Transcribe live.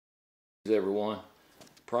Everyone,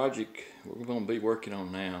 project we're going to be working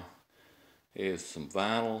on now is some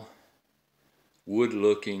vinyl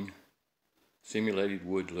simulated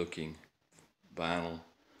wood looking vinyl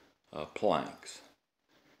planks.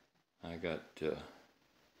 I got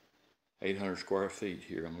 800 square feet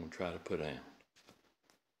here I'm going to try to put down.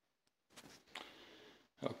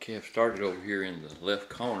 Okay, I've started over here in the left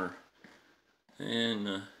corner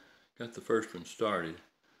and got the first one started.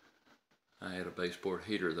 I had a baseboard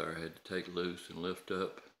heater there I had to take loose and lift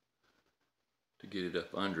up to get it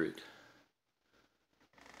up under it.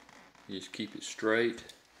 You just keep it straight,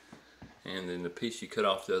 and then the piece you cut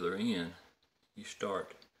off the other end, you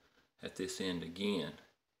start at this end again.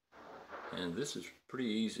 And this is pretty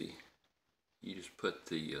easy. You just put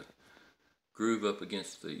the groove up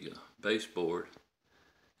against the baseboard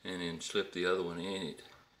and then slip the other one in it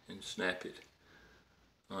and snap it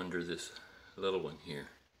under this little one here.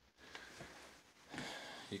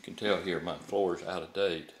 You can tell here my floor is out of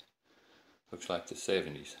date. Looks like the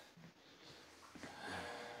 70s.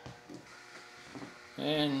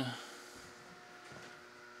 And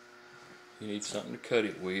you need something to cut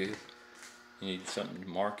it with. You need something to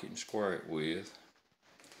mark it and square it with.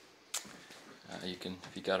 You can,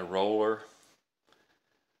 if you got a roller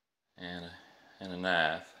and a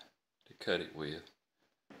knife to cut it with,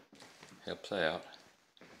 helps out.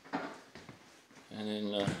 And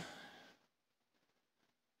then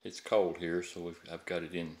it's cold here, so I've got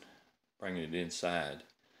it in, bringing it inside to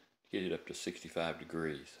get it up to 65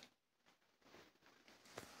 degrees.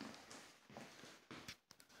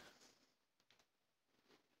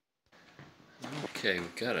 Okay,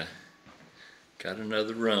 we've got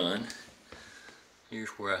another run. Here's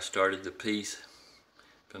where I started the piece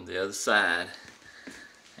from the other side,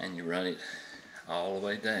 and you run it all the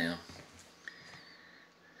way down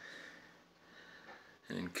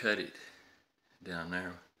and then cut it down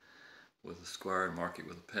there with a square and mark it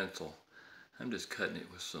with a pencil. I'm just cutting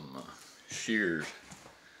it with some shears.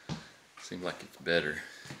 Seems like it's better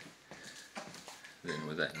than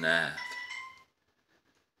with that knife.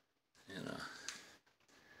 And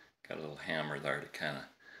got a little hammer there to kind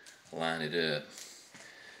of line it up.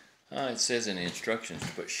 It says in the instructions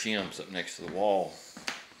to put shims up next to the wall.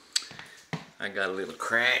 I got a little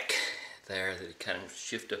crack there that it kind of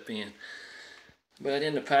shift up in. But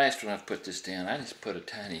in the past, when I've put this down, I just put a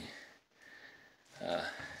tiny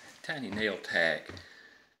nail tack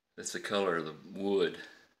that's the color of the wood.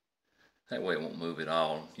 That way it won't move at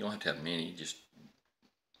all. You don't have to have many, just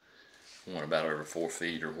one about every 4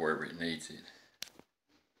 feet or wherever it needs it.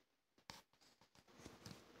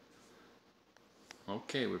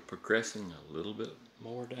 Okay, we're progressing a little bit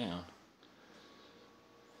more down.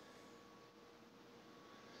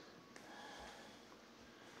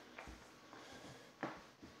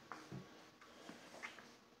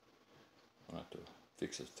 I'll have to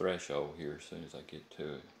fix a threshold here as soon as I get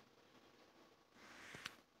to it.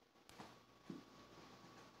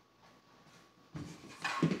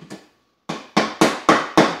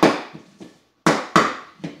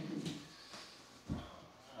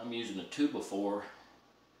 I'm using a 2x4.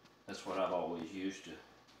 That's what I've always used to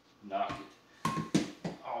knock it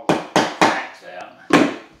all the cracks out.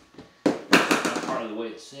 It's not part of the way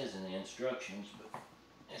it says in the instructions, but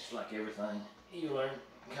it's like everything you learn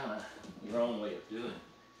kind of your own way of doing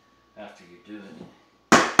after you're doing it.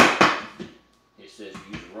 It says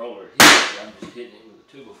use a roller here, but I'm just hitting it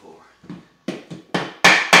with a 2x4.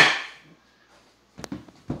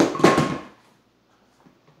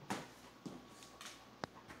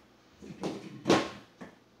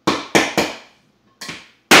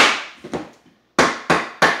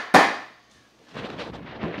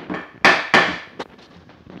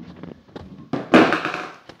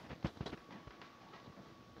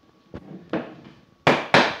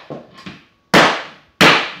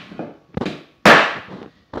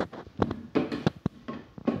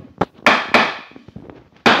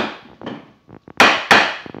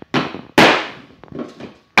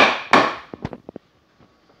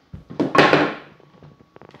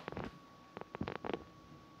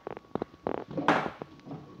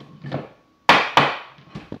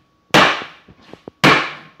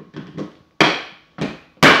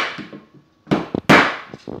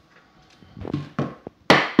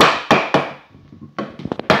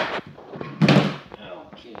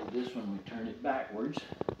 This one we turn it backwards.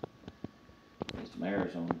 Get some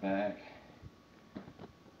arrows on the back.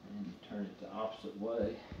 And you turn it the opposite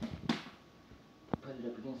way. Put it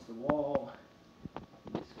up against the wall.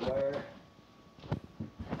 Get square.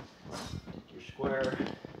 Take your square.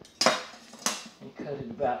 And cut it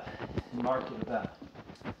about, and mark it about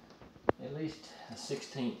at least a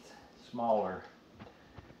 1/16 smaller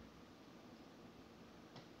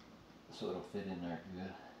so it'll fit in there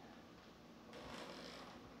good.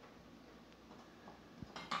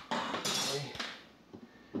 Okay.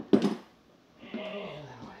 And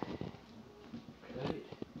cut it.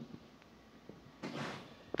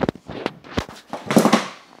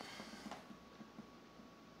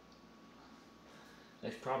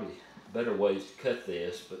 There's probably better ways to cut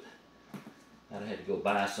this, but I'd have to go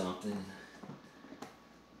buy something.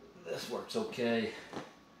 This works okay.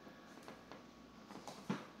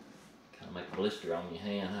 Kind of make a blister on your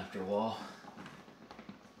hand after a while.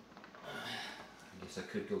 I guess I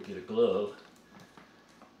could go get a glove.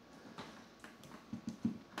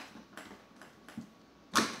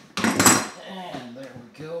 And there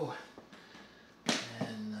we go.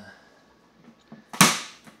 And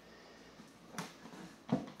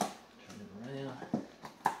turn it around.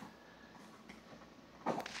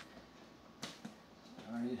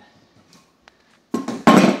 Started.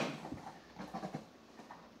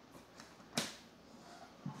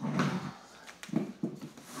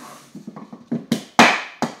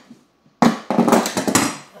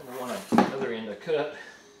 And the one at the other end I cut,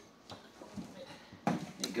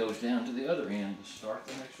 it goes down to the other end to start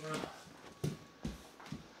the next run.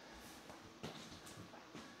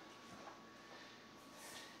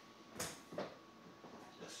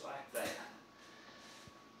 Just like that.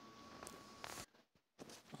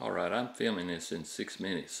 Alright, I'm filming this in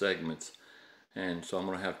 6-minute segments, and so I'm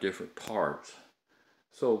going to have different parts.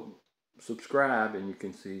 So subscribe and you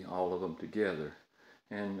can see all of them together.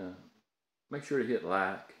 And make sure to hit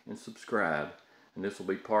like and subscribe. And this will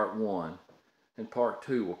be part 1. And part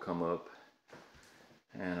 2 will come up.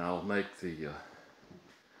 And I'll make the,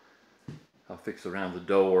 I'll fix around the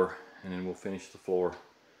door, and then we'll finish the floor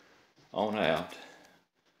on out.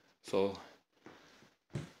 So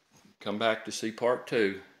come back to see part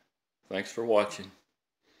 2. Thanks for watching.